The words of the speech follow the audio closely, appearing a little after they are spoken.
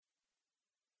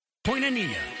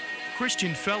Koinonia,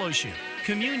 Christian fellowship,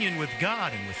 communion with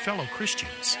God and with fellow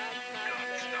Christians.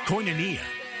 Koinonia,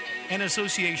 an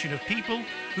association of people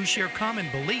who share common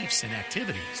beliefs and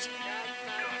activities.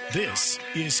 This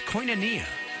is Koinonia.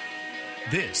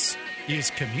 This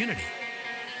is community.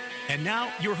 And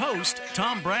now, your host,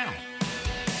 Tom Brown.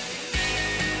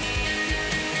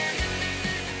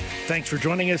 Thanks for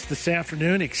joining us this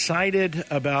afternoon. Excited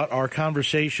about our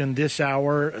conversation this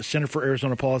hour. Center for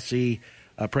Arizona Policy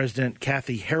President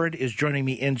Cathi Herrod is joining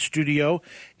me in studio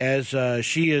as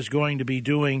she is going to be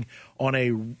doing on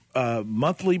a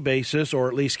monthly basis, or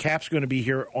at least Cap's going to be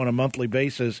here on a monthly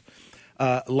basis.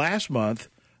 Last month,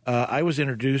 I was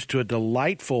introduced to a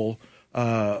delightful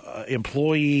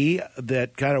employee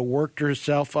that kind of worked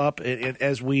herself up.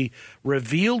 As we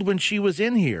revealed when she was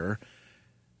in here,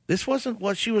 this wasn't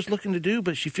what she was looking to do,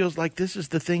 but she feels like this is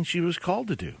the thing she was called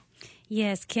to do.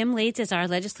 Yes, Kim Leeds is our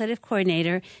legislative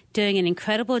coordinator, doing an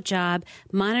incredible job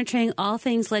monitoring all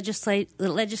things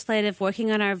legislative,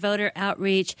 working on our voter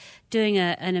outreach, doing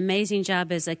an amazing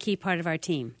job as a key part of our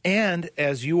team. And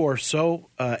as you are so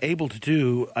able to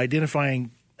do,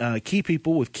 identifying key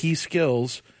people with key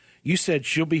skills, you said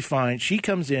she'll be fine. She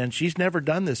comes in, she's never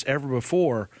done this ever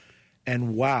before,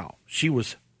 and wow, she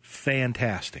was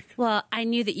fantastic. Well, I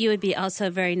knew that you would be also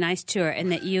very nice to her,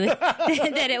 and that you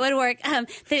that it would work. That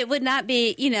it would not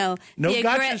be, no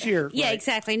gotchas here. Yeah, right.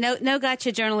 Exactly. No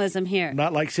gotcha journalism here.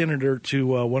 Not like Senator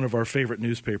to one of our favorite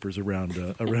newspapers around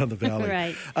the valley.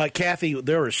 Right. Cathi,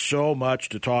 there is so much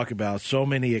to talk about. So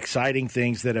many exciting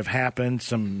things that have happened.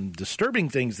 Some disturbing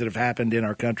things that have happened in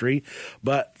our country.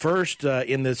 But first,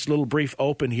 in this little brief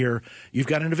open here, you've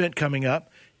got an event coming up.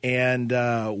 And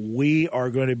we are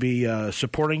going to be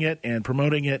supporting it and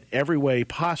promoting it every way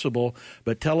possible.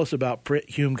 But tell us about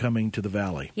Britt Hume coming to the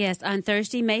Valley. Yes, on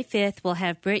Thursday, May 5th, we'll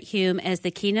have Britt Hume as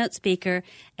the keynote speaker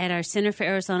at our Center for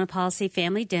Arizona Policy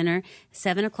Family Dinner,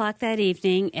 7 o'clock that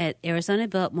evening at Arizona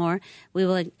Biltmore.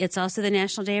 It's also the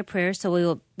National Day of Prayer,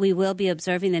 so we will be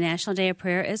observing the National Day of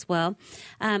Prayer as well.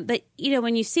 But,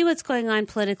 when you see what's going on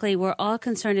politically, we're all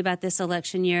concerned about this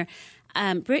election year.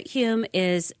 Britt Hume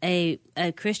is a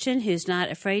Christian who's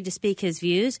not afraid to speak his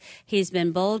views. He's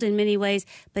been bold in many ways,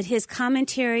 but his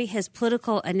commentary, his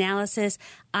political analysis,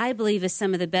 I believe, is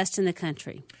some of the best in the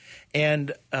country.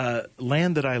 And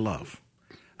land that I love.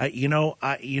 I'm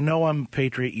a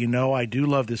patriot. I do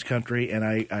love this country, and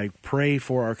I pray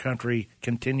for our country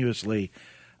continuously.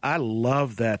 I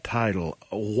love that title.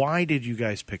 Why did you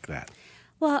guys pick that?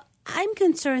 Well, I'm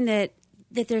concerned that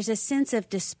there's a sense of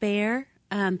despair,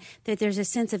 that there's a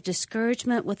sense of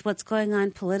discouragement with what's going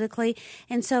on politically.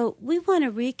 And so we want to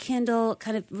rekindle,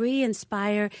 kind of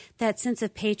re-inspire that sense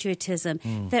of patriotism,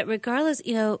 that regardless,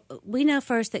 we know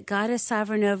first that God is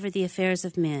sovereign over the affairs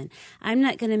of men. I'm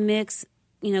not going to mix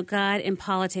God and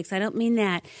politics. I don't mean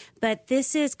that. But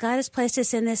God has placed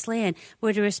us in this land.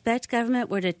 We're to respect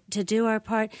government. We're to do our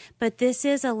part. But this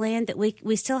is a land that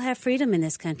we still have freedom in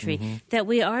this country. Mm-hmm. That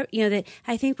we are, that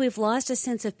I think we've lost a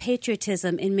sense of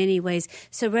patriotism in many ways.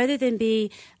 So rather than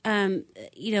be, I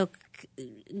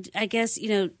guess,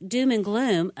 doom and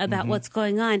gloom about what's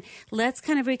going on, let's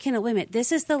kind of rekindle. Wait a minute,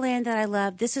 this is the land that I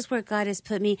love. This is where God has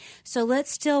put me. So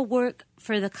let's still work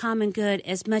for the common good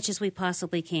as much as we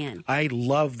possibly can. I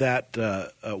love that,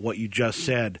 what you just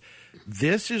said.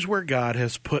 This is where God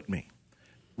has put me.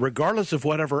 Regardless of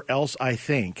whatever else I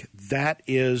think, that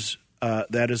is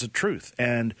a truth.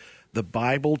 And the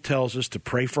Bible tells us to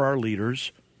pray for our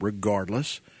leaders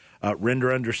regardless.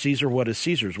 Render unto Caesar what is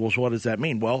Caesar's. Well, what does that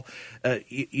mean? Well,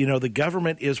 the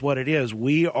government is what it is.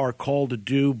 We are called to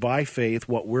do by faith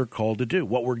what we're called to do,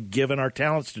 what we're given our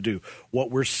talents to do, what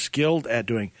we're skilled at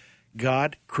doing.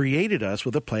 God created us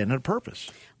with a plan and a purpose.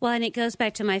 Well, and it goes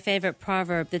back to my favorite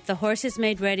proverb that the horse is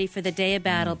made ready for the day of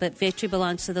battle, but victory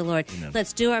belongs to the Lord. Amen.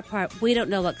 Let's do our part. We don't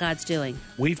know what God's doing.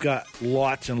 We've got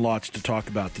lots and lots to talk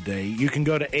about today. You can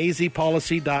go to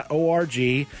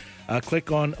azpolicy.org.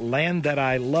 Click on Land That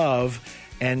I Love,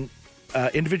 and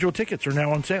individual tickets are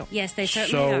now on sale. Yes, they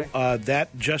certainly are. So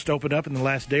that just opened up in the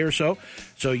last day or so.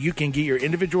 So you can get your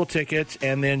individual tickets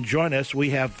and then join us.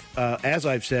 We have, as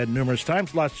I've said numerous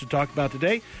times, lots to talk about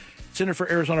today. Center for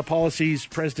Arizona Policy's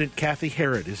President Cathi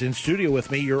Herrod is in studio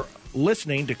with me. You're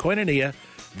listening to Koinonia.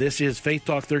 This is Faith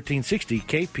Talk 1360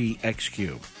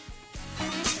 KPXQ.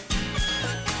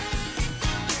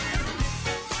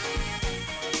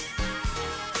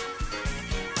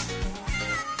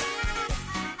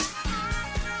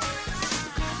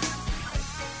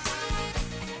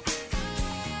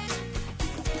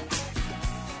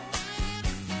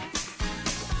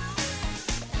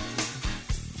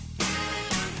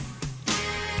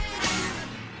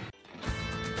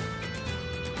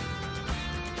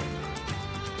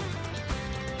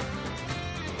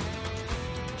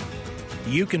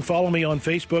 You can follow me on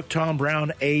Facebook, Tom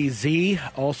Brown AZ,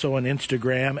 also on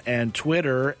Instagram and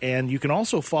Twitter. And you can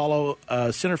also follow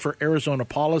Center for Arizona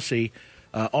Policy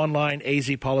online,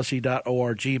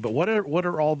 azpolicy.org. But what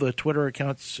are all the Twitter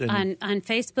accounts? On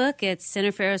Facebook, it's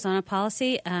Center for Arizona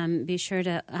Policy. Be sure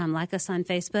to like us on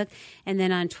Facebook. And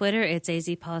then on Twitter, it's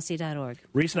azpolicy.org.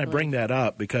 Reason I bring that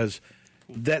up, because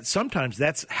sometimes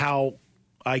that's how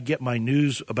I get my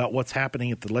news about what's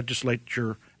happening at the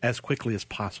legislature as quickly as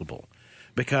possible.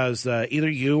 Because either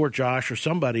you or Josh or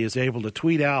somebody is able to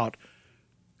tweet out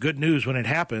good news when it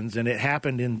happens, and it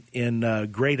happened in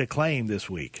great acclaim this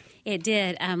week. It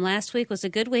did. Last week was a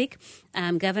good week.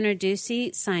 Governor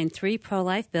Ducey signed 3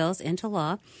 pro-life bills into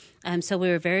law, so we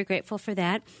were very grateful for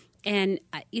that. And,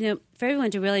 for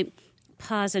everyone to really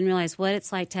pause and realize what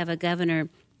it's like to have a governor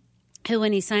who,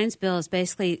 when he signs bills,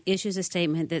 basically issues a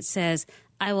statement that says,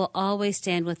 I will always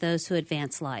stand with those who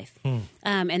advance life,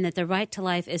 and that the right to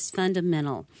life is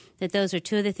fundamental, that those are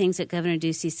 2 of the things that Governor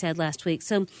Ducey said last week.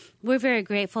 So we're very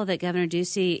grateful that Governor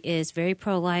Ducey is very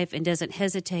pro-life and doesn't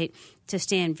hesitate to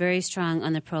stand very strong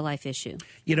on the pro-life issue.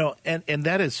 And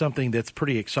that is something that's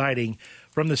pretty exciting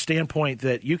from the standpoint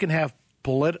that you can have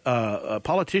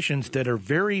politicians that are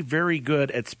very, very good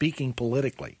at speaking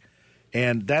politically,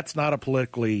 and that's not a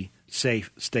politically safe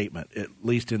statement, at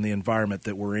least in the environment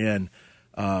that we're in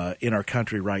our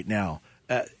country right now.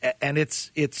 And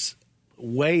it's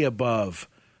way above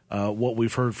what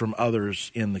we've heard from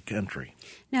others in the country.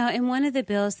 Now, and one of the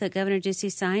bills that Governor Ducey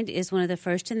signed is one of the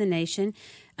first in the nation.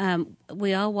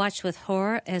 We all watched with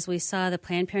horror as we saw the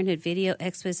Planned Parenthood video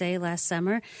expose last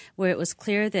summer, where it was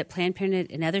clear that Planned Parenthood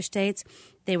in other states,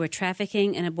 they were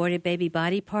trafficking in aborted baby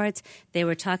body parts. They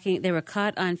were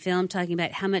caught on film talking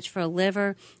about how much for a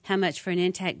liver, how much for an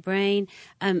intact brain.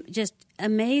 Just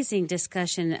amazing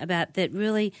discussion about that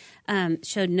really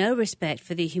showed no respect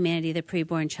for the humanity of the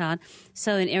preborn child.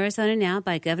 So in Arizona now,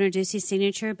 by Governor Ducey's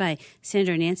signature, by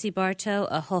Senator Nancy Bartow,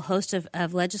 a whole host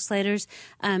of legislators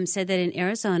said that in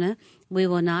Arizona, we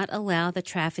will not allow the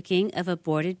trafficking of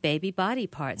aborted baby body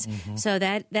parts. Mm-hmm. So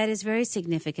that is very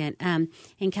significant.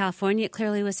 In California, it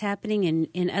clearly was happening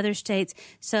in other states.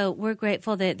 So we're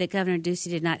grateful that Governor Ducey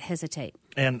did not hesitate.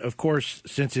 And, of course,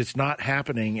 since it's not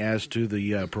happening as to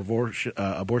the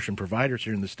abortion providers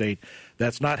here in the state,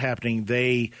 that's not happening.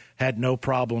 They had no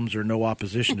problems or no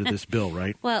opposition to this bill,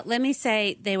 right? Well, let me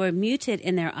say they were muted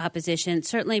in their opposition.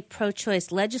 Certainly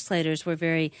pro-choice legislators were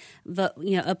very,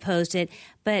 opposed it.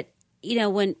 But,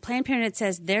 when Planned Parenthood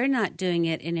says they're not doing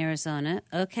it in Arizona,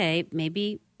 okay,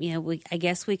 maybe I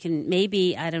guess we can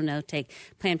maybe, take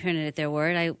Planned Parenthood at their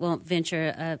word. I won't venture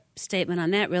a statement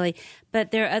on that, really. But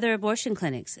there are other abortion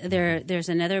clinics. There's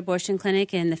another abortion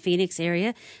clinic in the Phoenix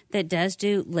area that does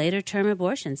do later-term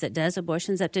abortions, that does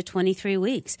abortions up to 23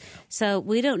 weeks. So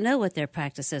we don't know what their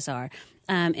practices are.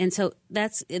 And so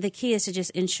that's the key, is to just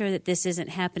ensure that this isn't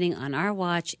happening on our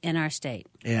watch in our state.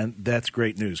 And that's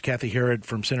great news. Cathi Herrod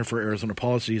from Center for Arizona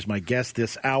Policy is my guest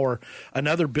this hour.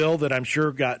 Another bill that I'm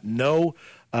sure got no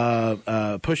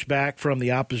pushback from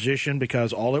the opposition,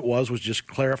 because all it was just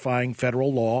clarifying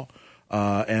federal law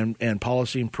and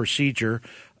policy and procedure.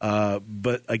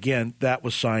 But again, that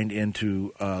was signed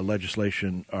into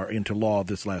legislation or into law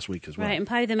this last week as well. Right, and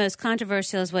probably the most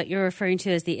controversial is what you're referring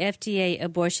to as the FDA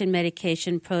abortion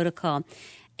medication protocol.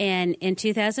 And in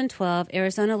 2012,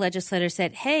 Arizona legislators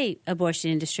said, hey, abortion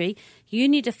industry, you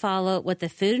need to follow what the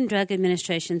Food and Drug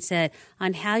Administration said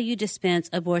on how you dispense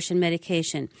abortion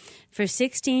medication. For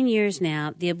 16 years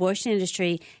now, the abortion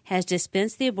industry has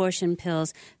dispensed the abortion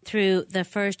pills through the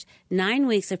first 9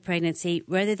 weeks of pregnancy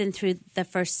rather than through the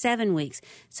first 7 weeks.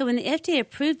 So when the FDA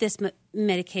approved this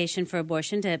medication for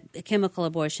abortion, to chemical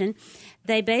abortion,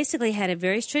 they basically had a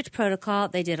very strict protocol.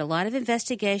 They did a lot of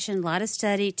investigation, a lot of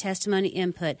study, testimony,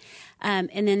 input. And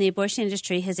then the abortion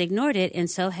industry has ignored it, and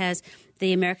so has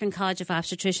the American College of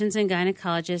Obstetricians and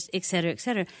Gynecologists, et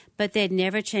cetera, but they'd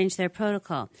never changed their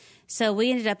protocol. So we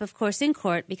ended up, of course, in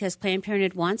court because Planned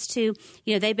Parenthood wants to,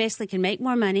 they basically can make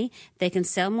more money. They can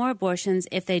sell more abortions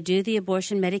if they do the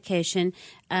abortion medication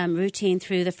routine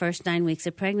through the first 9 weeks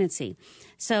of pregnancy.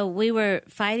 So we were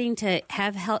fighting to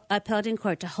have upheld in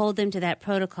court to hold them to that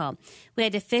protocol. We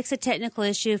had to fix a technical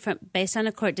issue based on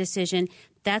a court decision.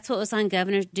 That's what was on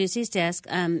Governor Ducey's desk.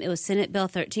 It was Senate Bill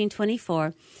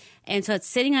 1324. And so it's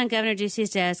sitting on Governor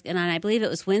Ducey's desk, and I believe it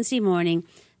was Wednesday morning,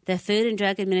 the Food and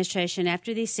Drug Administration,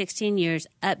 after these 16 years,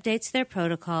 updates their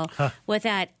protocol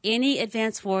without any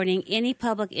advance warning, any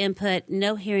public input,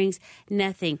 no hearings,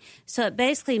 nothing. So it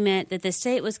basically meant that the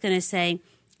state was going to say,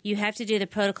 you have to do the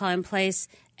protocol in place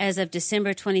as of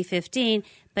December 2015,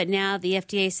 but now the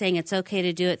FDA is saying it's okay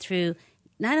to do it through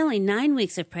not only 9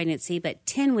 weeks of pregnancy, but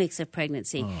 10 weeks of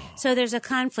pregnancy. So there's a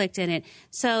conflict in it.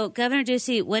 So Governor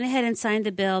Ducey went ahead and signed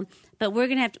the bill, but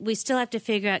we still have to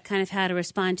figure out kind of how to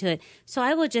respond to it. So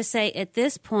I will just say at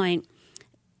this point,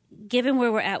 given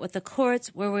where we're at with the courts,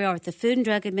 where we are with the Food and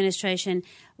Drug Administration,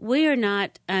 we are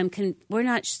not we're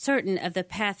not certain of the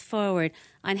path forward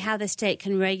on how the state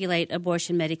can regulate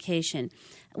abortion medication.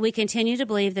 We continue to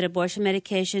believe that abortion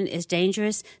medication is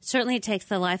dangerous. Certainly it takes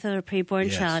the life of a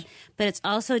preborn child, but it's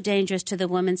also dangerous to the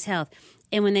woman's health.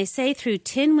 And when they say through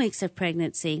 10 weeks of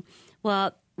pregnancy,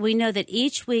 well, we know that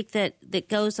each week that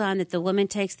goes on that the woman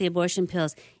takes the abortion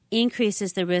pills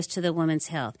increases the risk to the woman's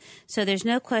health. So there's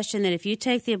no question that if you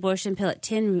take the abortion pill at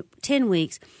 10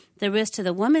 weeks, the risk to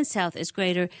the woman's health is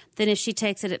greater than if she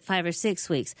takes it at 5 or 6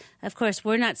 weeks. Of course,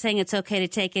 we're not saying it's okay to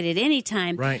take it at any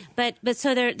time. Right. But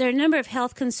so there are a number of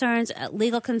health concerns,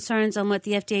 legal concerns on what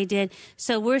the FDA did.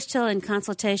 So we're still in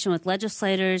consultation with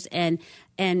legislators and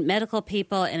medical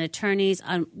people and attorneys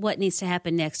on what needs to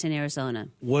happen next in Arizona.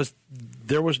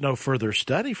 There was no further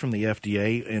study from the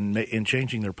FDA in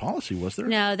changing their policy, was there?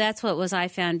 No, that's what I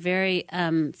found very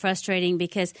frustrating,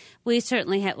 because we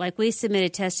certainly we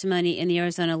submitted testimony in the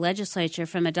Arizona legislature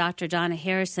from a Dr. Donna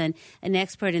Harrison, an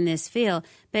expert in this field,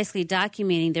 basically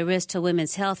documenting the risk to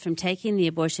women's health from taking the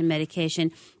abortion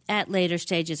medication at later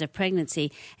stages of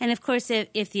pregnancy. And of course,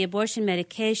 if the abortion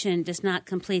medication does not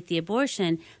complete the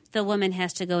abortion, the woman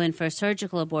has to go in for a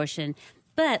surgical abortion.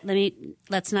 But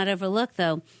let's not overlook,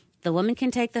 though, the woman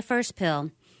can take the first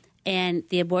pill, and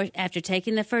after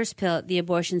taking the first pill, the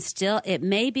abortion it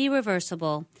may be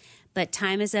reversible, but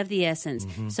time is of the essence.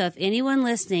 Mm-hmm. So if anyone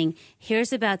listening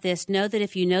hears about this, know that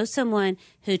if you know someone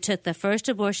who took the first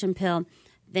abortion pill,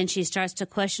 then she starts to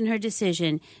question her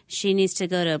decision, she needs to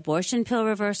go to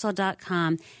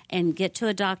abortionpillreversal.com and get to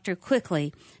a doctor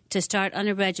quickly to start on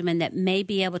a regimen that may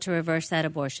be able to reverse that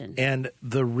abortion. And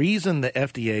the reason the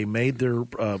FDA made their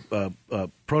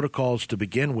protocols to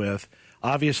begin with,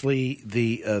 obviously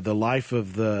the life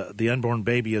of the unborn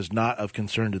baby is not of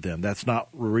concern to them. That's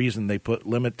not the reason they put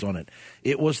limits on it.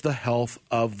 It was the health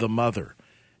of the mother.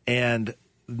 And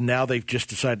now they've just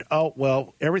decided, oh,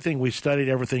 well, everything we studied,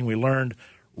 everything we learned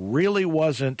really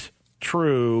wasn't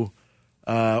true.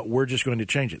 We're just going to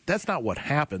change it. That's not what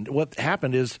happened. What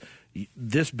happened is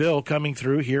this bill coming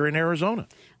through here in Arizona.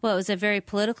 Well, it was a very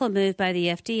political move by the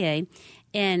FDA.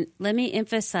 And let me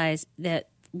emphasize that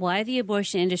why the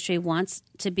abortion industry wants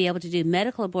to be able to do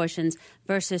medical abortions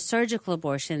versus surgical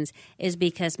abortions is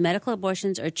because medical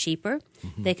abortions are cheaper.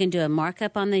 Mm-hmm. They can do a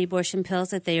markup on the abortion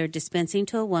pills that they are dispensing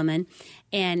to a woman.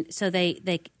 And so they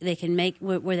can make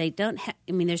where they don't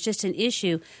there's just an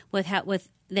issue with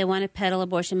they want to peddle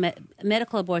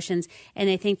medical abortions, and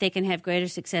they think they can have greater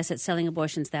success at selling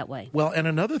abortions that way. Well, and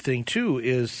another thing, too,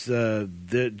 is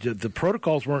the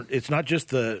protocols weren't – it's not just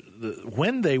the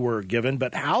when they were given,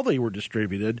 but how they were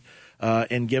distributed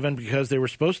and given, because they were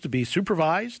supposed to be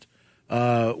supervised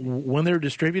when they're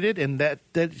distributed, and that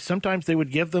sometimes they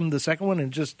would give them the second one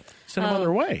and just send them on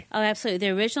their way. Oh, absolutely.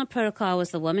 The original protocol was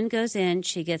the woman goes in,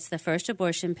 she gets the first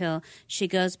abortion pill, she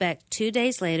goes back 2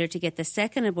 days later to get the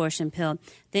second abortion pill,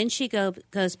 then she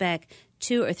goes back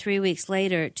 2 or 3 weeks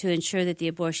later to ensure that the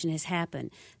abortion has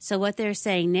happened. So what they're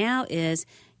saying now is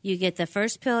you get the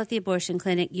first pill at the abortion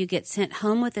clinic, you get sent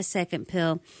home with the second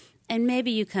pill, and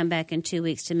maybe you come back in 2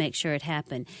 weeks to make sure it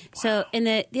happened. Wow. So, and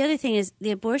the other thing is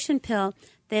the abortion pill,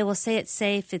 they will say it's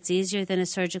safe, it's easier than a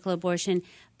surgical abortion,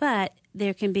 but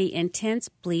there can be intense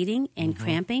bleeding and mm-hmm.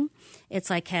 cramping. It's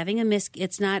like having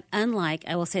it's not unlike,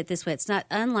 I will say it this way, it's not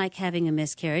unlike having a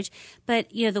miscarriage, but,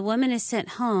 the woman is sent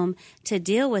home to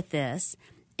deal with this.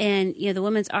 And, the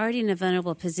woman's already in a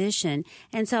vulnerable position.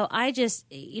 And so I just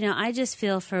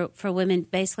feel for women,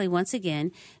 basically, once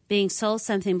again, being sold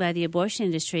something by the abortion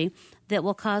industry that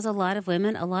will cause a lot of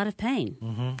women a lot of pain.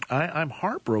 Mm-hmm. I'm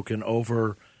heartbroken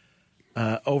over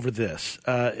this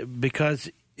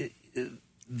because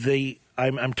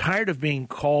I'm tired of being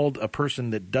called a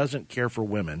person that doesn't care for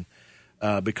women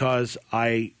because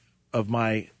of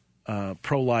my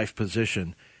pro-life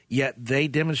position. Yet they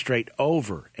demonstrate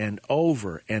over and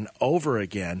over and over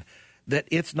again that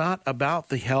it's not about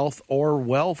the health or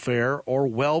welfare or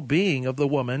well-being of the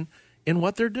woman in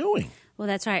what they're doing. Well,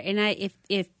 that's right. And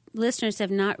if listeners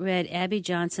have not read Abby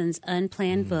Johnson's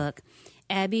Unplanned book,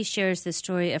 Abby shares the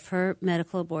story of her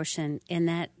medical abortion in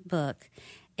that book,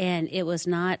 and it was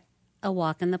not a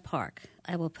walk in the park.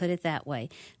 I will put it that way.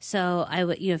 So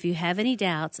if you have any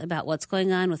doubts about what's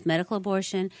going on with medical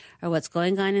abortion or what's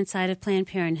going on inside of Planned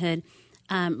Parenthood,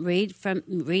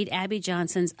 read Abby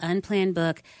Johnson's Unplanned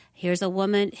book. Here's a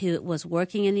woman who was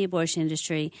working in the abortion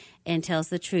industry and tells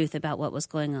the truth about what was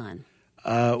going on.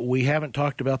 we haven't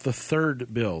talked about the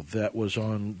third bill that was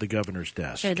on the governor's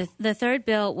desk. Sure. The third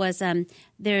bill was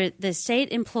the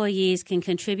state employees can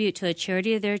contribute to a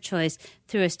charity of their choice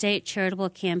through a state charitable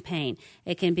campaign.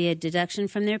 It can be a deduction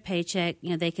from their paycheck.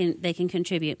 They can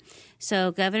contribute.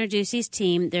 So Governor Ducey's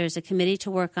team, there's a committee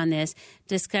to work on this,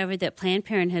 discovered that Planned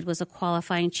Parenthood was a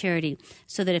qualifying charity,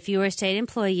 so that if you were a state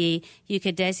employee, you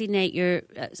could designate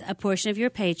a portion of your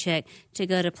paycheck to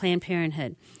go to Planned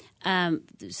Parenthood.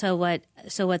 So what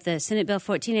the Senate Bill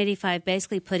 1485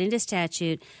 basically put into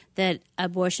statute, that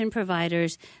abortion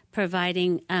providers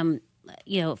providing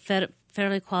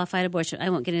federally qualified abortion, I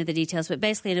won't get into the details, but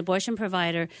basically an abortion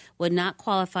provider would not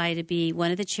qualify to be one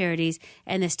of the charities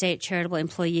in the state charitable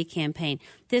employee campaign.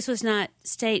 This was not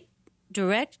state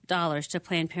direct dollars to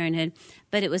Planned Parenthood,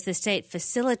 but it was the state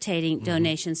facilitating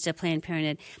donations to Planned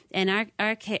Parenthood. And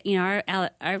our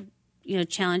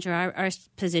challenge or our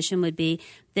position would be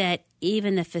that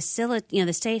even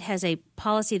the state has a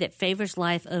policy that favors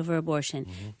life over abortion.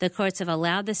 The courts have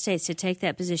allowed the states to take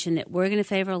that position that we're going to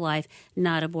favor life,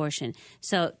 not abortion.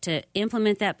 So to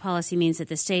implement that policy means that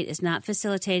the state is not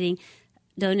facilitating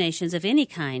donations of any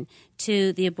kind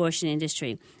to the abortion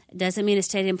industry. It doesn't mean a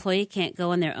state employee can't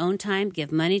go on their own time,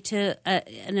 give money to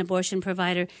an abortion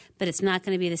provider, but it's not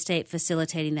going to be the state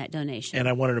facilitating that donation. And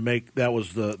I wanted to make that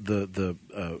was the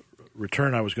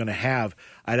return I was going to have.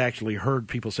 I'd actually heard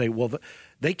people say, well,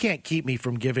 they can't keep me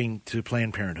from giving to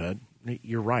Planned Parenthood.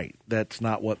 You're right. That's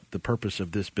not what the purpose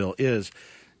of this bill is.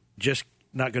 Just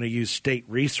not going to use state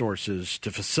resources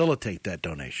to facilitate that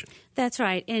donation. That's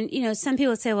right. And, some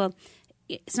people say, well,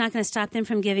 it's not going to stop them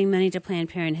from giving money to Planned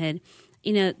Parenthood.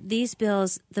 These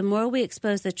bills, the more we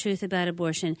expose the truth about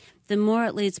abortion, the more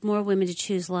it leads more women to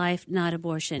choose life, not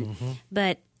abortion.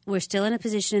 But we're still in a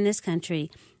position in this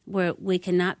country where we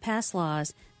cannot pass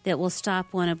laws that will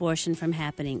stop one abortion from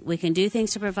happening. We can do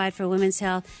things to provide for women's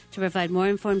health, to provide more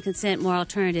informed consent, more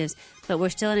alternatives, but we're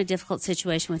still in a difficult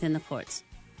situation within the courts.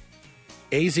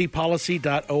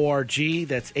 azpolicy.org.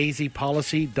 That's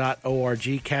azpolicy.org.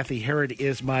 Cathi Herrod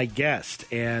is my guest,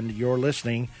 and you're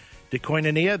listening to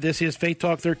Koinonia. This is Faith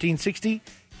Talk 1360,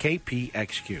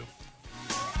 KPXQ.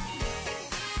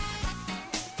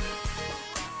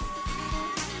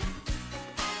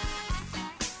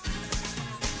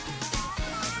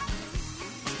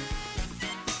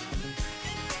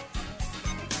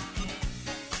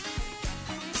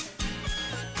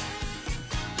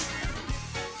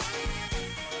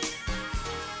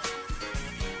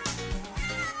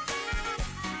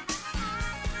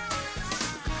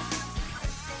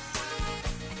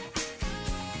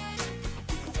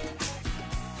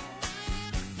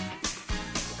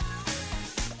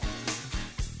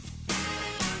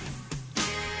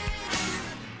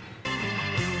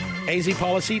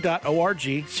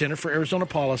 azpolicy.org, Center for Arizona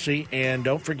Policy. And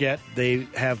don't forget, they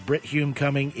have Britt Hume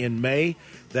coming in May.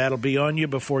 That'll be on you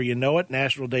before you know it.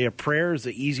 National Day of Prayer is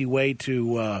the easy way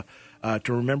to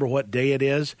remember what day it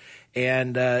is.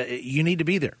 And you need to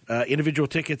be there. Individual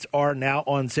tickets are now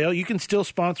on sale. You can still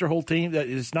sponsor a whole team.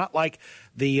 It's not like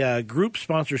the group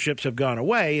sponsorships have gone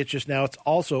away. It's just now it's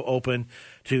also open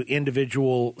to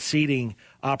individual seating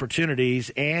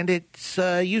opportunities. And it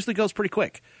usually goes pretty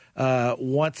quick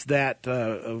once that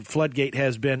floodgate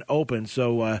has been opened.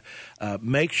 So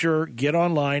make sure, get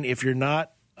online. If you're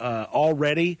not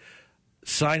already,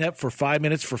 sign up for 5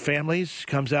 Minutes for Families.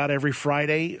 Comes out every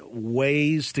Friday.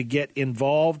 Ways to get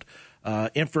involved.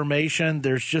 Information.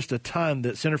 There's just a ton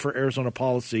that Center for Arizona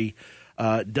Policy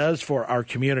does for our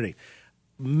community.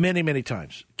 Many, many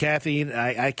times. Cathi,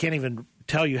 I can't even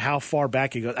tell you how far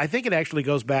back it goes. I think it actually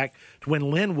goes back to when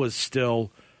Lynn was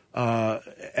still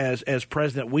as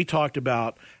president. We talked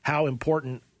about how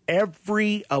important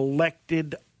every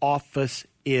elected office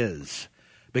is,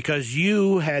 because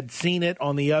you had seen it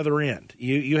on the other end.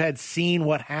 You had seen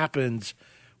what happens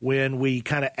when we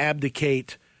kind of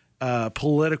abdicate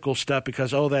political stuff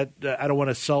because, I don't want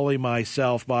to sully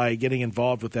myself by getting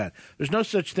involved with that. There's no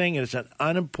such thing as an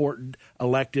unimportant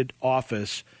elected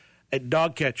office. At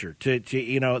dog catcher,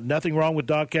 nothing wrong with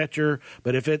dog catcher,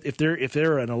 but if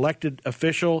they're an elected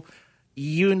official,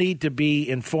 you need to be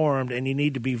informed and you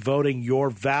need to be voting your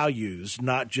values,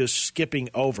 not just skipping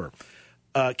over.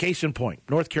 Case in point,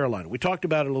 North Carolina. We talked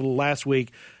about it a little last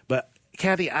week, but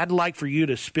Cathi, I'd like for you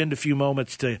to spend a few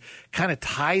moments to kind of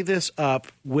tie this up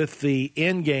with the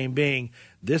end game being,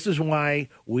 this is why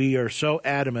we are so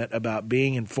adamant about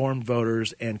being informed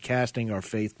voters and casting our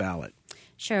faith ballot.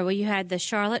 Sure. Well, you had the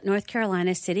Charlotte, North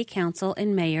Carolina City Council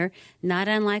and Mayor, not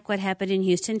unlike what happened in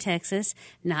Houston, Texas,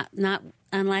 not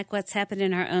unlike what's happened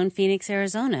in our own Phoenix,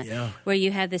 Arizona, where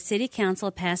you had the City Council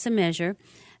pass a measure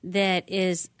that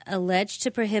is alleged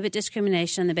to prohibit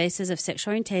discrimination on the basis of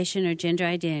sexual orientation or gender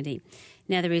identity.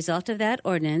 Now, the result of that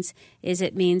ordinance is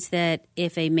it means that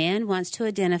if a man wants to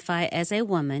identify as a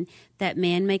woman, that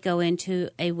man may go into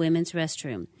a women's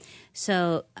restroom.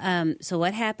 So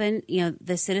what happened?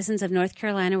 The citizens of North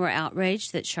Carolina were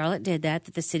outraged that Charlotte did that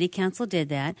the city council did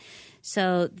that.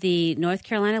 So the North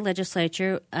Carolina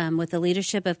legislature, with the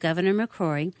leadership of Governor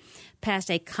McCrory,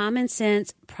 passed a common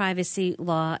sense privacy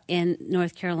law in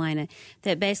North Carolina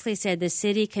that basically said the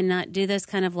city cannot do those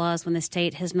kind of laws when the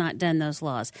state has not done those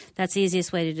laws. That's the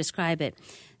easiest way to describe it.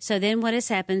 So then what has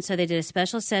happened? So they did a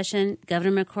special session.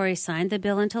 Governor McCrory signed the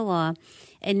bill into law.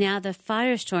 And now the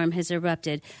firestorm has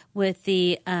erupted with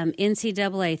the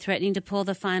NCAA threatening to pull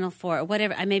the Final Four or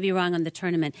whatever. I may be wrong on the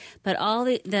tournament. But all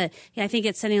I think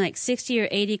it's something like 60 or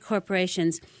 80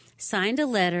 corporations signed a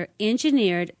letter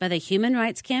engineered by the Human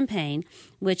Rights Campaign,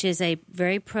 which is a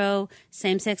very pro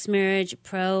same-sex marriage,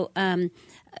 pro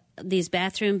these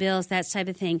bathroom bills, that type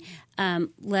of thing.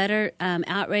 Letter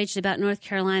outraged about North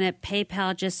Carolina.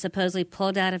 PayPal just supposedly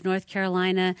pulled out of North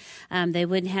Carolina. They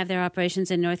wouldn't have their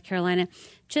operations in North Carolina.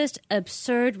 Just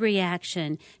absurd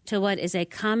reaction to what is a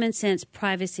common sense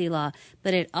privacy law.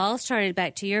 But it all started,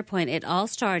 back to your point, it all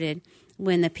started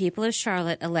when the people of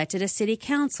Charlotte elected a city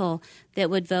council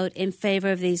that would vote in favor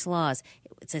of these laws.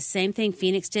 It's the same thing.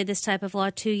 Phoenix did this type of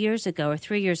law 2 years ago or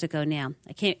 3 years ago now.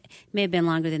 It may have been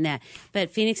longer than that.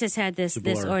 But Phoenix has had this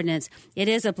ordinance. It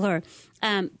is a blur.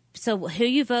 So who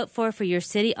you vote for your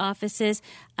city offices,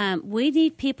 we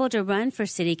need people to run for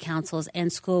city councils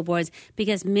and school boards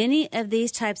because many of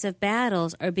these types of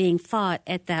battles are being fought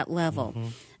at that level. Mm-hmm.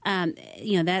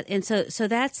 So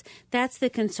that's the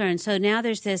concern. So now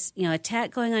there's this,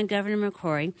 attack going on Governor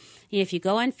McCrory. If you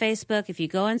go on Facebook, if you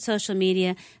go on social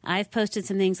media, I've posted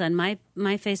some things on my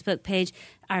Facebook page.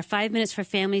 Our 5 Minutes for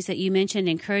Families that you mentioned,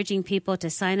 encouraging people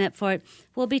to sign up for it.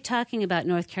 We'll be talking about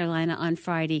North Carolina on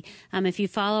Friday. If you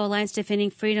follow Alliance Defending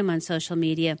Freedom on social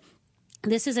media,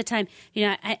 this is a time,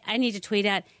 I need to tweet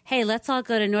out, hey, let's all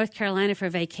go to North Carolina for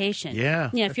vacation.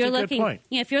 Yeah, if you're looking,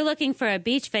 if you're looking for a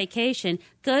beach vacation,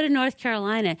 go to North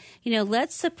Carolina.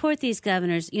 Let's support these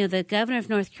governors. The governor of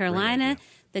North Carolina,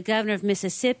 the governor of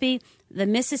Mississippi. The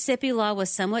Mississippi law was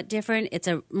somewhat different. It's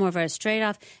more of a straight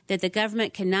off that the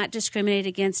government cannot discriminate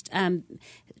against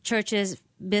churches,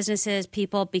 businesses,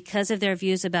 people because of their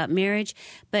views about marriage.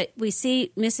 But we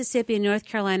see Mississippi and North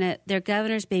Carolina, their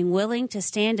governors being willing to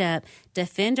stand up,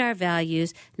 defend our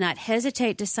values, not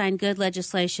hesitate to sign good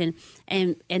legislation,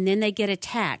 and then they get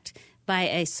attacked by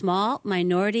a small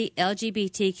minority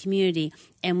LGBT community,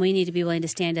 and we need to be willing to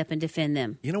stand up and defend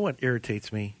them. You know what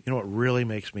irritates me? You know what really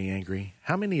makes me angry?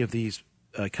 How many of these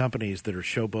companies that are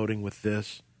showboating with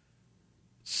this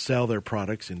sell their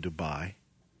products in Dubai?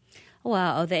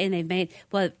 Well, they've made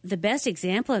the best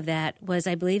example of that was,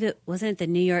 I believe it wasn't the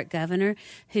New York governor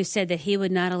who said that he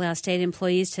would not allow state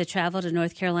employees to travel to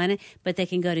North Carolina, but they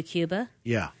can go to Cuba.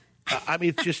 Yeah, I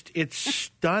mean, it's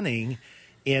stunning.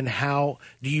 In how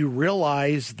do you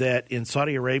realize that in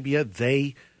Saudi Arabia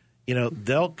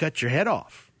they'll cut your head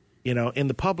off, in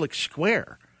the public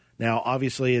square. Now,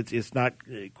 obviously, it's not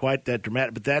quite that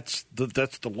dramatic, but that's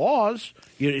the laws.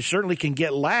 You certainly can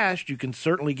get lashed. You can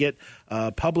certainly get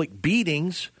public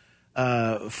beatings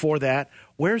for that.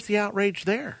 Where's the outrage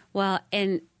there? Well,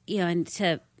 and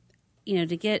to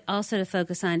get also to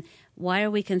focus on why are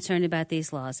we concerned about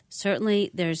these laws? Certainly,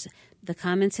 there's the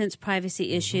common sense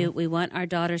privacy issue. Mm-hmm. We want our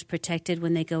daughters protected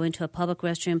when they go into a public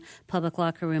restroom, public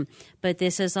locker room. But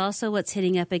this is also what's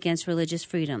hitting up against religious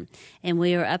freedom. And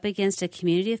we are up against a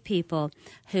community of people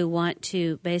who want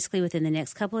to basically within the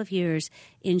next couple of years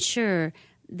ensure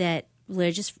that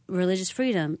religious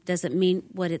freedom doesn't mean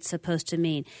what it's supposed to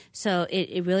mean. So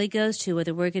it really goes to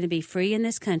whether we're going to be free in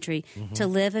this country to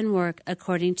live and work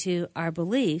according to our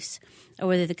beliefs, or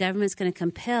whether the government's going to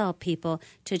compel people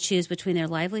to choose between their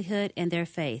livelihood and their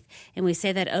faith. And we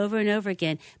say that over and over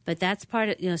again, but that's part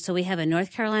of, so we have a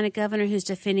North Carolina governor who's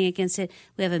defending against it.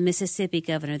 We have a Mississippi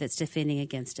governor that's defending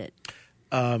against it.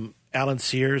 Alan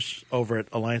Sears over at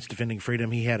Alliance Defending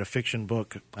Freedom, he had a fiction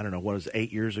book,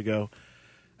 8 years ago.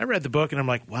 I read the book and I'm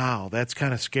like, wow, that's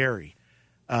kind of scary.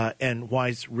 And why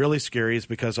it's really scary is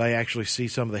because I actually see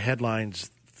some of the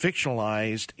headlines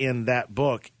fictionalized in that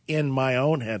book in my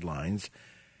own headlines.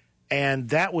 And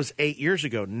that was 8 years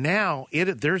ago. Now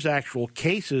there's actual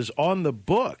cases on the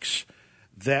books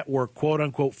that were quote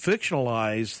unquote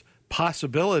fictionalized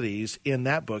possibilities in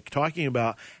that book, talking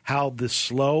about how the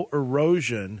slow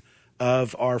erosion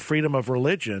of our freedom of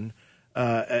religion,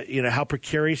 how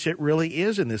precarious it really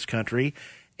is in this country.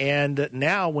 And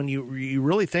now, when you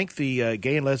really think the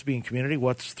gay and lesbian community,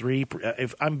 what's 3?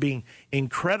 If I'm being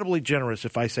incredibly generous,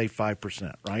 if I say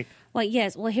 5%, right? Well,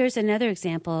 yes. Well, here's another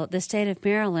example. The state of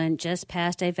Maryland just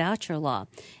passed a voucher law.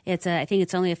 I think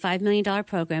it's only a $5 million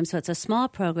program, so it's a small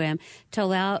program to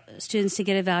allow students to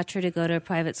get a voucher to go to a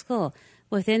private school.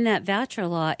 Within that voucher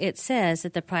law, it says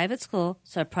that the private school,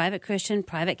 so a private Christian,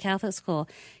 private Catholic school,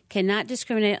 cannot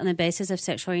discriminate on the basis of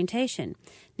sexual orientation.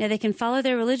 Now, they can follow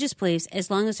their religious beliefs as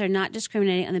long as they're not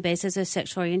discriminating on the basis of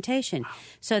sexual orientation.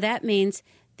 So that means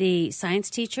the science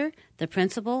teacher, the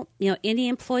principal, any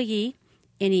employee,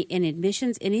 in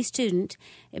admissions, any student,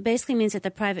 it basically means that the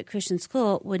private Christian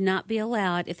school would not be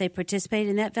allowed, if they participate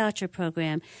in that voucher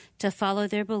program, to follow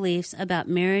their beliefs about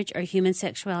marriage or human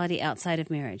sexuality outside of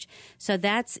marriage. So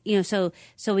that's, so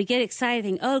we get excited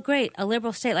thinking, oh, great, a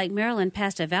liberal state like Maryland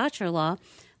passed a voucher law.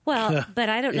 Well, but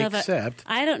I don't know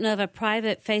of a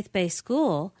private faith-based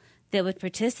school that would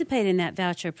participate in that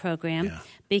voucher program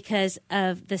because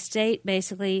of the state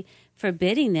basically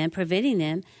preventing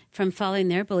them from following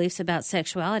their beliefs about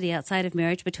sexuality outside of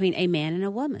marriage between a man and a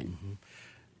woman. Mm-hmm.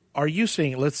 Are you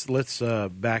seeing? Let's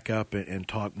back up and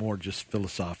talk more just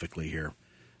philosophically here.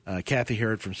 Cathi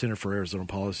Herrod from Center for Arizona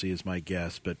Policy is my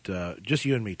guest, but just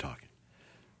you and me talking.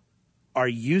 Are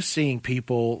you seeing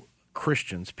people,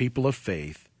 Christians, people of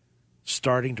faith,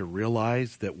 starting to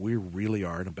realize that we really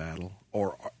are in a battle,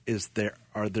 or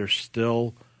are there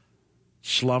still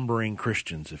slumbering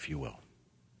Christians, if you will?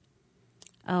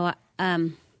 Oh,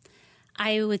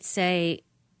 I would say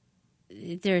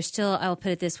there's still, I'll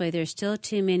put it this way, there's still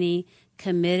too many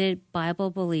committed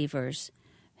Bible believers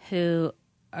who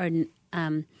are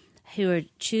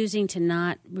choosing to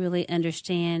not really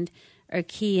understand or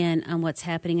key in on what's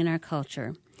happening in our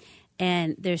culture.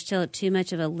 And there's still too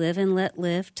much of a live and let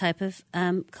live type of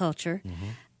culture.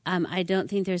 Mm-hmm. I don't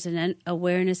think there's an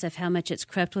awareness of how much it's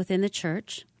crept within the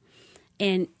church.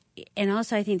 And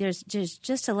also I think there's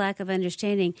just a lack of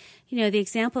understanding. The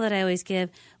example that I always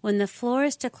give, when the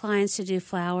florist declines to do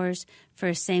flowers for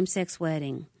a same-sex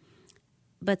wedding,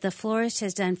 but the florist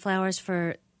has done flowers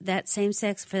for that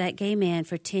same-sex, for that gay man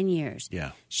for 10 years.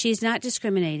 Yeah. She's not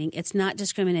discriminating. It's not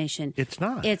discrimination. It's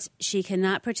not. She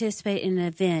cannot participate in an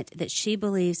event that she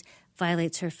believes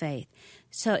violates her faith.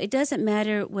 So it doesn't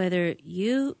matter whether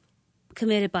you,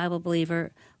 committed Bible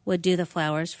believer, would do the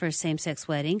flowers for a same-sex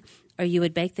wedding, or you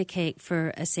would bake the cake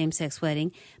for a same-sex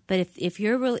wedding. But if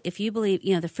you believe,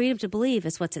 the freedom to believe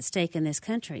is what's at stake in this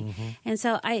country. Mm-hmm. And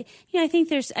so I think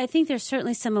there's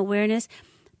certainly some awareness.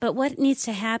 But what needs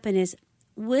to happen is,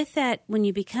 with that, when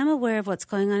you become aware of what's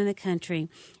going on in the country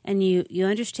and you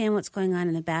understand what's going on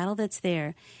in the battle that's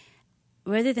there,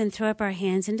 rather than throw up our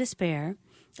hands in despair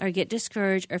or get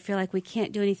discouraged or feel like we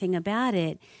can't do anything about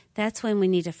it, that's when we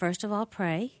need to first of all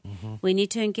pray. Mm-hmm. We need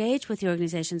to engage with the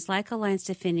organizations like Alliance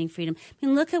Defending Freedom. I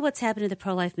mean, look at what's happened to the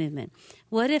pro-life movement.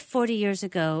 What if 40 years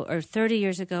ago or 30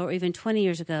 years ago or even 20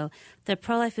 years ago, the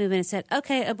pro-life movement said,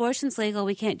 okay, abortion's legal,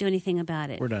 we can't do anything about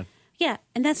it. We're done. Yeah,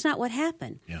 and that's not what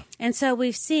happened. Yeah. And so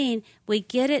we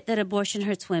get it that abortion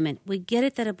hurts women. We get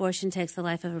it that abortion takes the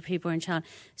life of a preborn child.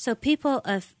 So people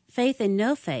of faith and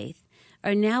no faith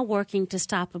are now working to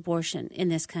stop abortion in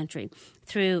this country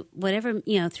through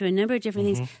through a number of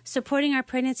different things, supporting our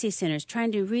pregnancy centers,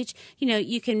 trying to reach,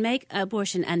 you can make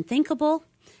abortion unthinkable,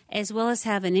 as well as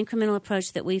have an incremental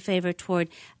approach that we favor toward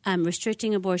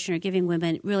restricting abortion or giving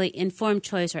women really informed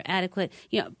choice or adequate,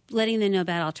 letting them know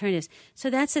about alternatives. So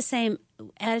that's the same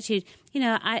attitude.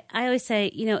 I always say,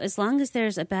 as long as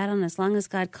there's a battle and as long as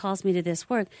God calls me to this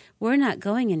work, we're not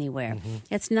going anywhere. Mm-hmm.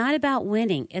 It's not about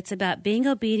winning. It's about being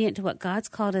obedient to what God's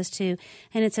called us to,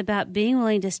 and it's about being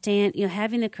willing to stand,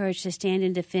 having the courage to stand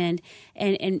and defend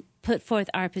and put forth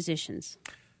our positions.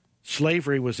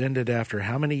 Slavery was ended after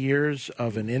how many years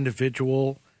of an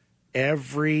individual,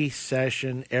 every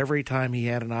session, every time he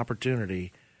had an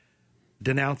opportunity,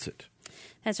 denounce it?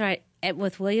 That's right,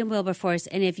 with William Wilberforce.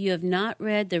 And if you have not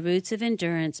read The Roots of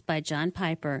Endurance by John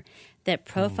Piper, that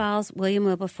profiles William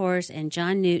Wilberforce and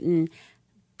John Newton,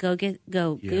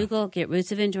 Google, get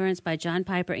Roots of Endurance by John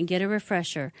Piper and get a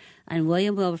refresher on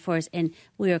William Wilberforce. And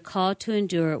we are called to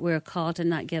endure. We are called to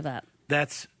not give up.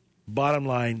 That's bottom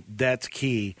line. That's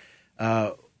key.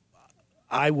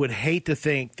 I would hate to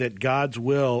think that God's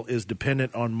will is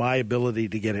dependent on my ability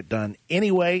to get it done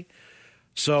anyway.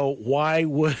 So why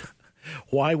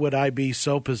would I be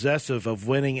so possessive of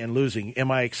winning and losing?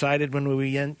 Am I excited when we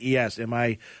win? Yes. Am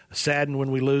I saddened when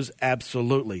we lose?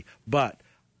 Absolutely. But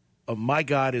my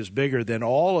God is bigger than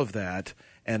all of that,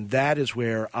 and that is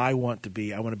where I want to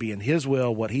be. I want to be in His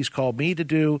will, what He's called me to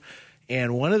do.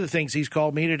 And one of the things He's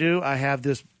called me to do, I have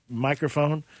this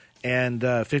microphone, and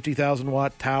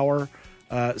 50,000-watt tower.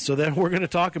 So then we're going to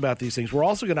talk about these things. We're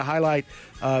also going to highlight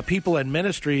people and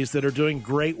ministries that are doing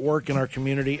great work in our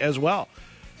community as well.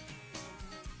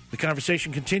 The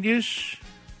conversation continues.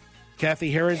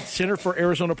 Cathi Herrod, Center for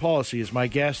Arizona Policy, is my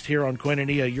guest here on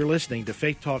Koinonia. You're listening to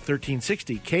Faith Talk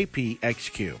 1360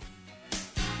 KPXQ.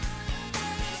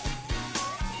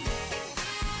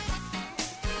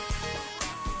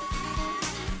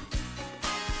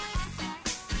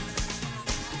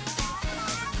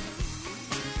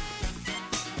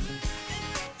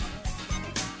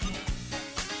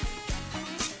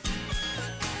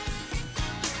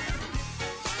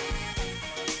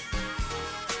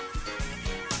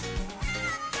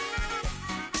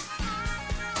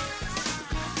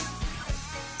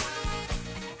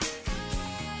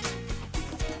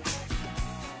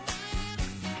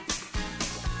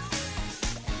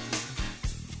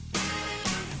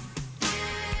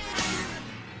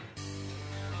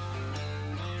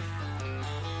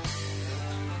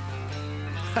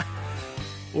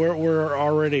 We're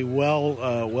already well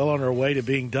on our way to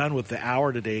being done with the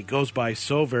hour today. It goes by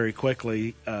so very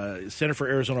quickly. Center for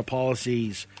Arizona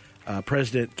Policy's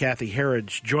President Cathi Herrod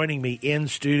joining me in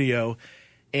studio,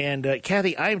 and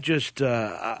Cathi, I'm just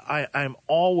I'm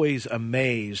always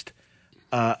amazed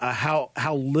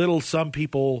how little some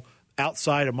people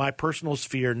outside of my personal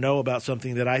sphere know about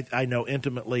something that I know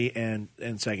intimately and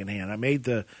secondhand. I made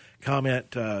the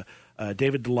comment,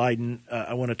 David DeLeiden.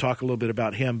 I want to talk a little bit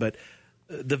about him, but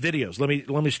the videos.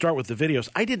 Let me start with the videos.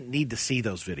 I didn't need to see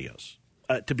those videos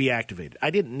to be activated. I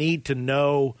didn't need to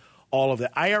know all of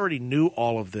that. I already knew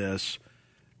all of this.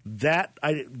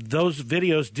 Those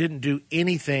videos didn't do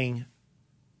anything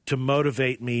to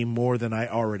motivate me more than I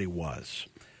already was.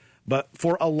 But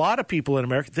for a lot of people in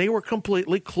America, they were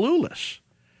completely clueless.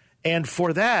 And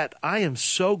for that, I am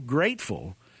so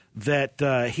grateful that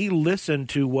he listened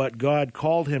to what God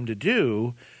called him to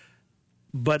do.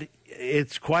 But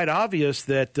it's quite obvious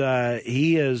that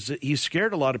he's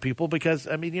scared a lot of people because,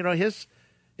 I mean,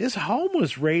 his home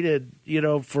was raided,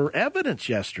 for evidence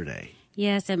yesterday.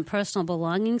 Yes, and personal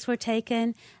belongings were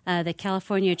taken. The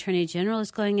California Attorney General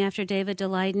is going after David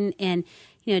DeLeiden. And,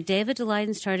 David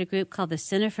DeLeiden started a group called the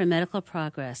Center for Medical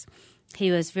Progress.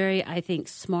 He was very, I think,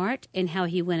 smart in how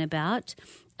he went about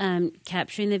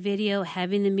capturing the video,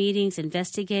 having the meetings,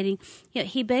 investigating.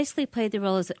 He basically played the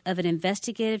role of an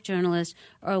investigative journalist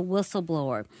or a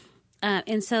whistleblower.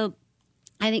 And so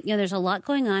I think, there's a lot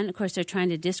going on. Of course, they're trying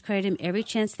to discredit him every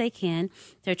chance they can.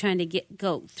 They're trying to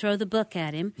throw the book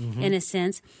at him, in a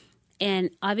sense.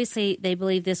 And obviously, they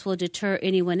believe this will deter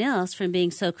anyone else from being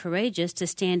so courageous to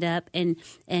stand up and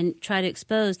try to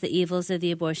expose the evils of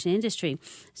the abortion industry.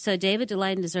 So David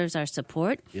DeLeiden deserves our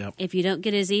support. Yep. If you don't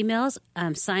get his emails,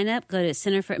 sign up, go to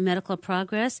Center for Medical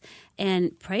Progress,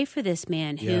 and pray for this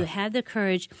man who had the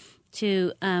courage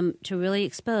to really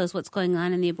expose what's going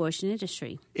on in the abortion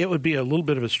industry. It would be a little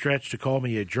bit of a stretch to call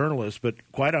me a journalist, but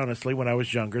quite honestly, when I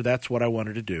was younger, that's what I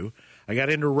wanted to do. I got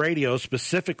into radio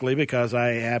specifically because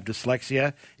I have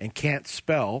dyslexia and can't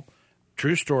spell.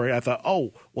 True story. I thought,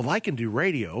 I can do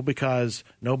radio because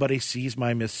nobody sees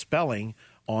my misspelling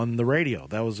on the radio.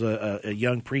 That was a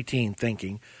young preteen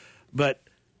thinking. But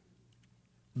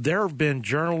there have been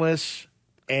journalists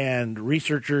and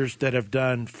researchers that have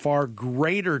done far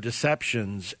greater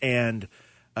deceptions and,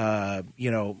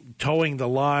 towing the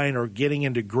line or getting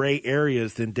into gray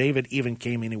areas than David even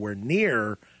came anywhere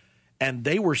near. And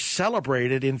they were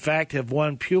celebrated, in fact, have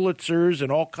won Pulitzers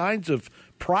and all kinds of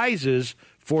prizes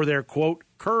for their, quote,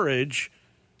 courage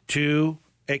to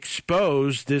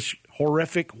expose this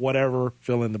horrific whatever,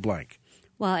 fill in the blank.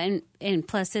 Well, and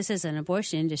plus this is an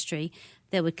abortion industry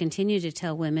that would continue to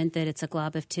tell women that it's a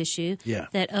glob of tissue,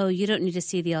 that, you don't need to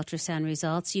see the ultrasound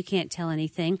results, you can't tell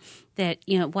anything, that,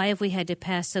 why have we had to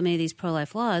pass so many of these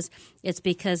pro-life laws? It's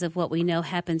because of what we know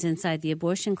happens inside the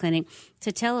abortion clinic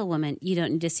to tell a woman, you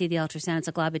don't need to see the ultrasound, it's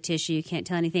a glob of tissue, you can't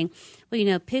tell anything. Well,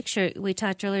 we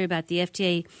talked earlier about the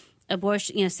FDA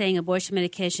abortion, saying abortion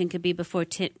medication could be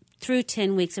through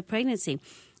 10 weeks of pregnancy.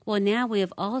 Well, now we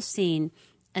have all seen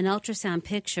an ultrasound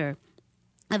picture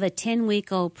of a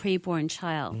 10-week-old preborn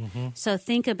child. Mm-hmm. So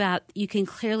think about, you can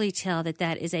clearly tell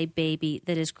that is a baby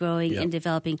that is growing and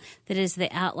developing, that is the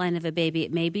outline of a baby.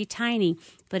 It may be tiny,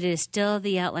 but it is still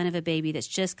the outline of a baby that's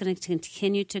just going to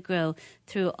continue to grow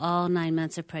through all 9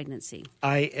 months of pregnancy.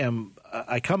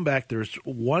 I come back, there's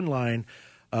one line,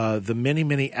 the many,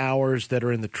 many hours that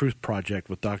are in the Truth Project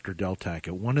with Dr. Del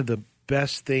Tacca. One of the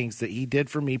best things that he did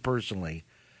for me personally,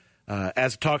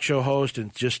 as a talk show host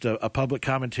and just a public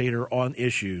commentator on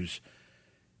issues,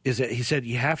 is that he said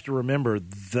you have to remember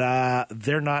that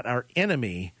they're not our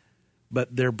enemy,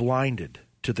 but they're blinded.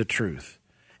 to the truth.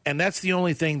 And that's the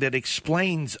only thing that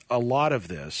explains a lot of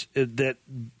this, that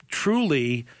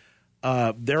truly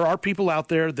there are people out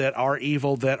there that are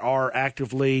evil, that are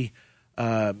actively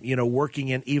working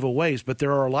in evil ways, but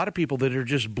there are a lot of people that are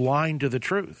just blind to the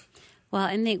truth. Well,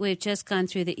 I think we've just gone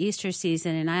through the Easter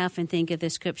season, and I often think of the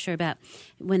scripture about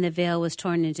when the veil was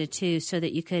torn into two so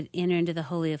that you could enter into the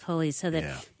Holy of Holies, so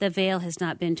that the veil has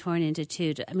not been torn into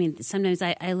two. I mean, sometimes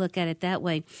I look at it that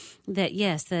way, that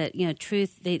yes, that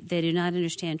truth, they do not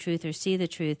understand truth or see the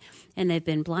truth, and they've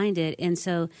been blinded, and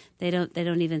so they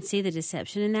don't even see the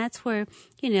deception, and that's where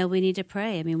we need to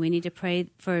pray. I mean, we need to pray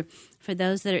for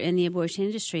those that are in the abortion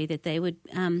industry, that they would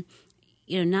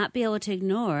not be able to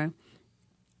ignore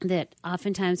that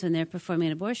oftentimes when they're performing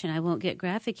an abortion, I won't get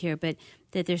graphic here, but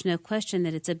that there's no question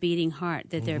that it's a beating heart,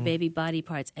 that they're baby body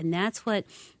parts. And that's what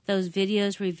those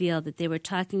videos revealed, that they were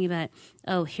talking about,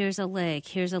 oh, here's a leg,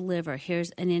 here's a liver,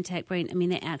 here's an intact brain. I mean,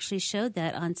 they actually showed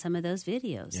that on some of those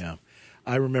videos. Yeah.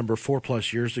 I remember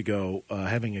 4+ years ago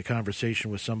having a conversation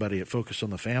with somebody at Focus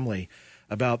on the Family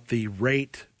about the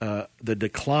rate, the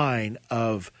decline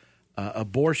of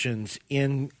abortions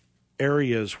in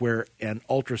areas where an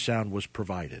ultrasound was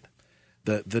provided.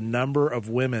 The number of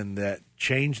women that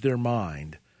changed their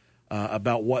mind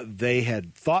about what they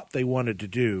had thought they wanted to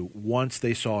do once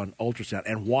they saw an ultrasound,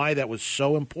 and why that was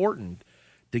so important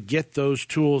to get those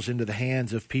tools into the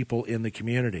hands of people in the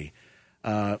community,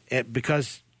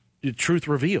 because the truth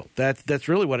revealed. That's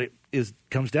really what it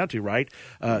comes down to, right?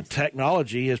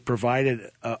 Technology has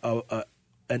provided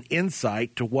an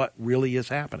insight to what really is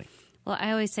happening. Well,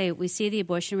 I always say we see the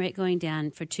abortion rate going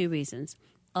down for two reasons.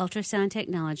 Ultrasound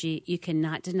technology, you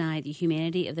cannot deny the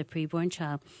humanity of the preborn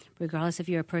child, regardless if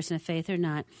you're a person of faith or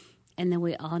not. And then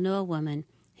we all know a woman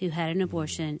who had an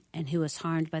abortion and who was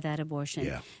harmed by that abortion.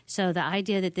 Yeah. So the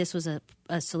idea that this was a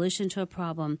solution to a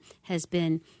problem has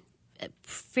been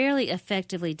fairly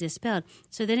effectively dispelled.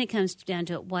 So then it comes down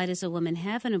to, why does a woman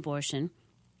have an abortion?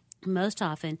 Most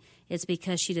often, it's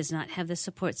because she does not have the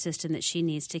support system that she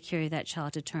needs to carry that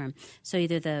child to term. So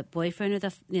either the boyfriend or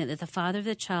the father of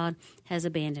the child has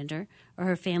abandoned her, or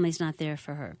her family's not there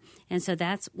for her. And so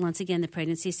that's, once again, the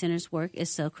pregnancy center's work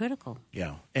is so critical.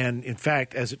 Yeah. And in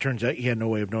fact, as it turns out, you had no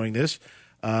way of knowing this,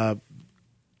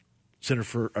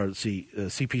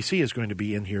 CPC is going to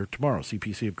be in here tomorrow.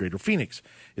 CPC of Greater Phoenix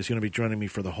is going to be joining me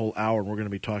for the whole hour, and we're going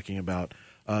to be talking about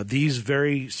these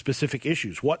very specific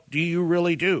issues. What do you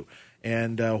really do,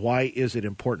 and why is it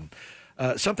important?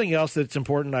 Something else that's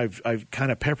important, I've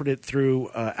kind of peppered it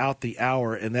throughout the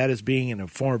hour, and that is being an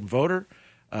informed voter,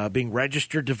 being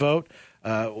registered to vote.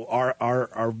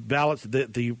 Our ballots,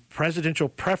 the presidential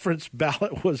preference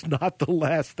ballot was not the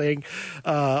last thing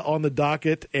on the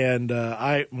docket, and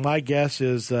my guess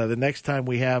is the next time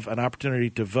we have an opportunity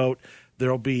to vote,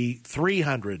 there'll be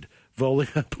 300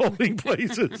 polling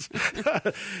places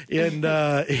in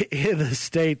the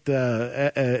state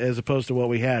as opposed to what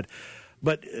we had.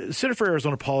 But Center for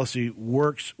Arizona Policy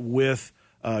works with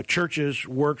churches,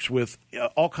 works with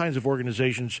all kinds of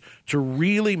organizations to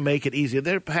really make it easy.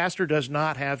 Their pastor does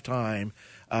not have time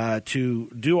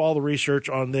to do all the research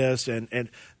on this,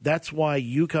 and that's why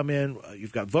you come in.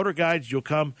 You've got voter guides. You'll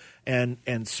come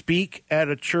and speak at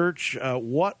a church.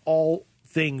 What all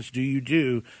things do you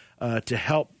do to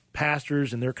help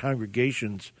pastors and their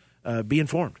congregations be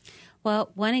informed?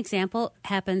 Well, one example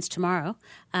happens tomorrow.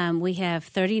 We have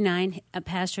 39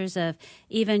 pastors of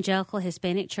evangelical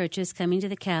Hispanic churches coming to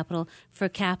the Capitol for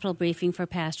Capitol briefing for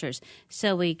pastors.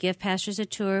 So we give pastors a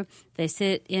tour. They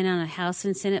sit in on a House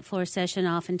and Senate floor session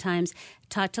oftentimes,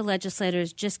 talk to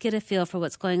legislators, just get a feel for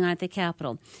what's going on at the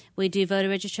Capitol. We do voter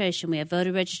registration. We have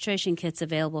voter registration kits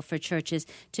available for churches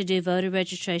to do voter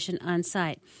registration on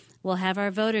site. We'll have our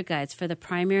voter guides for the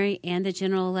primary and the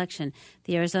general election.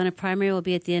 The Arizona primary will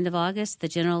be at the end of August. The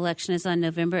general election is on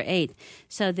November 8th.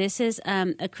 So this is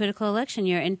a critical election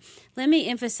year. And let me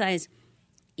emphasize,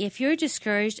 if you're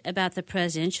discouraged about the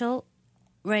presidential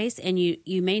race and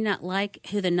you may not like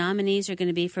who the nominees are going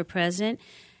to be for president,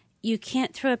 you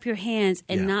can't throw up your hands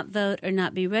and not vote or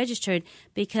not be registered,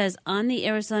 because on the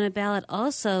Arizona ballot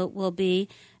also will be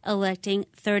electing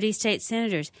 30 state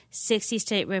senators, 60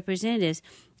 state representatives.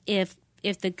 If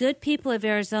the good people of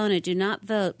Arizona do not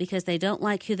vote because they don't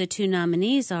like who the two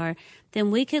nominees are, then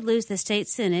we could lose the state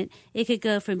Senate. It could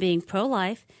go from being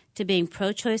pro-life to being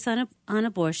pro-choice on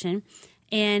abortion.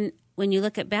 And when you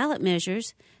look at ballot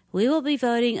measures, we will be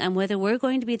voting on whether we're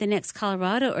going to be the next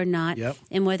Colorado or not,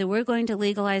 and whether we're going to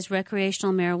legalize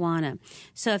recreational marijuana.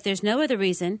 So if there's no other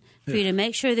reason for you to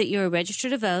make sure that you're registered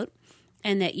to vote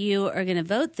and that you are going to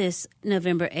vote this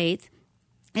November 8th,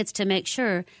 It's to make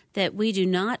sure that we do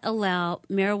not allow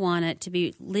marijuana to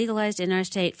be legalized in our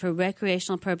state for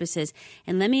recreational purposes.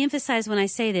 And let me emphasize when I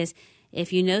say this,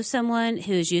 if you know someone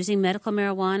who is using medical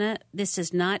marijuana, this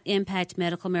does not impact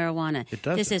medical marijuana. It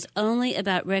doesn't. This is only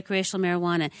about recreational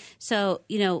marijuana. So,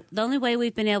 the only way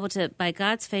we've been able to, by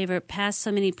God's favor, pass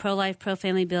so many pro-life,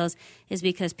 pro-family bills is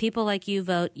because people like you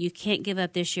vote. You can't give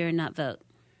up this year and not vote.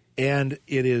 And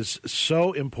it is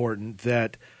so important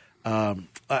that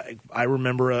I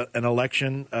remember an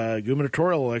election, a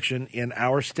gubernatorial election in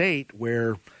our state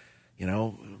where,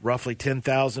 roughly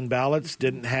 10,000 ballots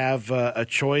didn't have a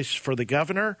choice for the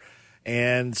governor.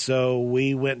 And so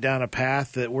we went down a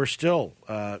path that we're still,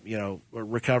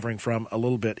 recovering from a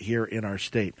little bit here in our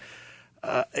state.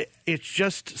 It's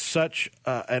just such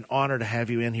an honor to have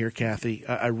you in here, Cathi.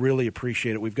 I really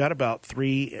appreciate it. We've got about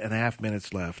 3.5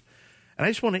 minutes left. And I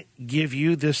just want to give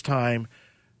you this time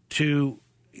to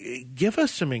give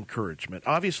us some encouragement.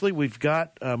 Obviously, we've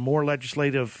got more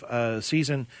legislative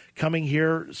season coming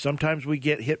here. Sometimes we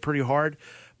get hit pretty hard.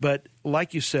 But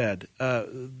like you said,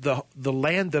 the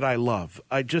land that I love,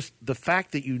 the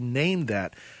fact that you named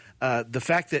that, the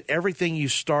fact that everything you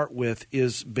start with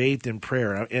is bathed in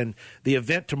prayer. And the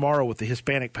event tomorrow with the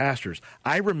Hispanic pastors,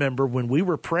 I remember when we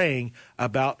were praying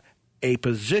about a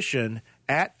position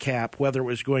at CAP, whether it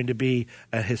was going to be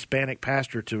a Hispanic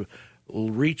pastor to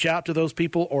reach out to those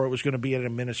people or it was going to be an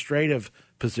administrative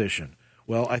position.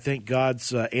 Well, I think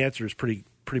God's answer is pretty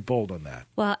bold on that.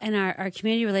 Well, and our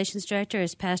community relations director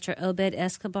is Pastor Obed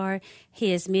Escobar.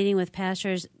 He is meeting with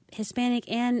pastors, Hispanic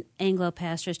and Anglo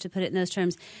pastors, to put it in those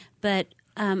terms. But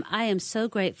I am so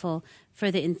grateful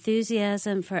for the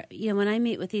enthusiasm for, when I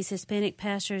meet with these Hispanic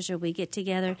pastors or we get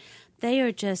together, they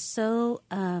are just so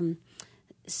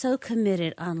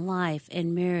committed on life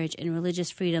and marriage and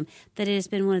religious freedom that it has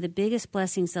been one of the biggest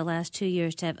blessings the last 2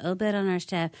 years to have Obed on our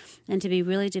staff and to be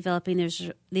really developing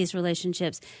these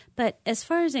relationships. But as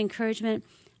far as encouragement,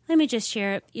 let me just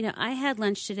share, I had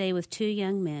lunch today with 2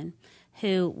 young men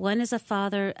who, one is a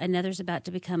father, another's about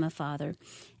to become a father.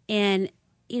 And,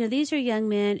 these are young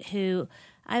men who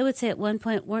I would say at one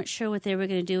point weren't sure what they were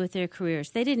going to do with their careers.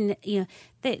 They didn't,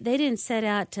 they didn't set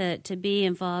out to be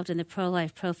involved in the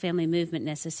pro-life, pro-family movement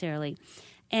necessarily.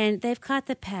 And they've caught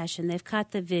the passion. They've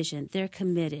caught the vision. They're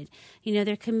committed.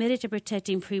 They're committed to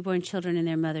protecting preborn children and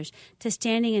their mothers, to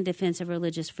standing in defense of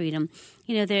religious freedom.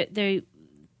 They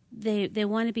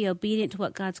want to be obedient to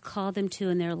what God's called them to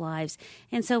in their lives.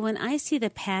 And so when I see the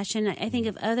passion, I think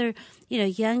of other,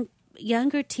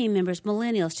 younger team members,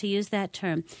 millennials, to use that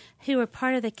term, who are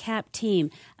part of the CAP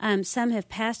team. Some have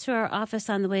passed through our office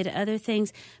on the way to other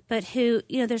things, but who,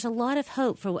 there's a lot of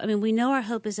hope for, we know our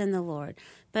hope is in the Lord,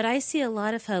 but I see a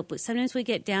lot of hope. Sometimes we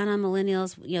get down on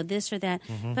millennials, this or that,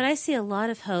 but I see a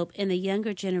lot of hope in the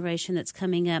younger generation that's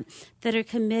coming up that are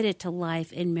committed to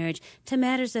life and marriage, to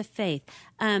matters of faith.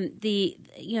 I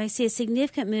see a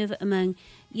significant move among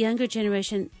younger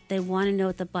generation. They want to know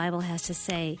what the Bible has to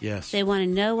say. Yes. They want to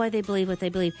know why they believe what they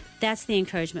believe. That's the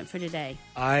encouragement for today.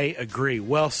 I agree.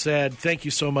 Well said. Thank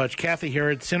you so much. Cathi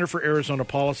Herrod, Center for Arizona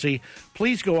Policy.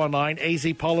 Please go online,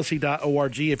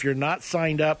 azpolicy.org. If you're not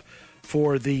signed up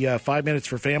for the 5 Minutes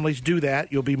for Families, do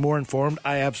that. You'll be more informed,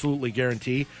 I absolutely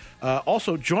guarantee.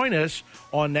 Also, join us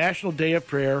on National Day of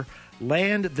Prayer,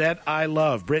 Land That I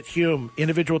Love. Brett Hume,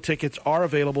 individual tickets are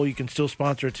available. You can still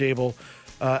sponsor a table.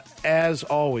 As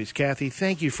always, Cathi,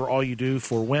 thank you for all you do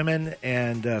for women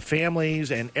and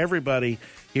families and everybody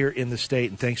here in the state,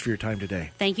 and thanks for your time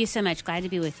today. Thank you so much. Glad to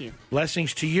be with you.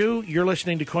 Blessings to you. You're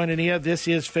listening to Koinonia. This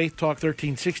is Faith Talk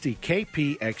 1360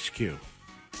 KPXQ.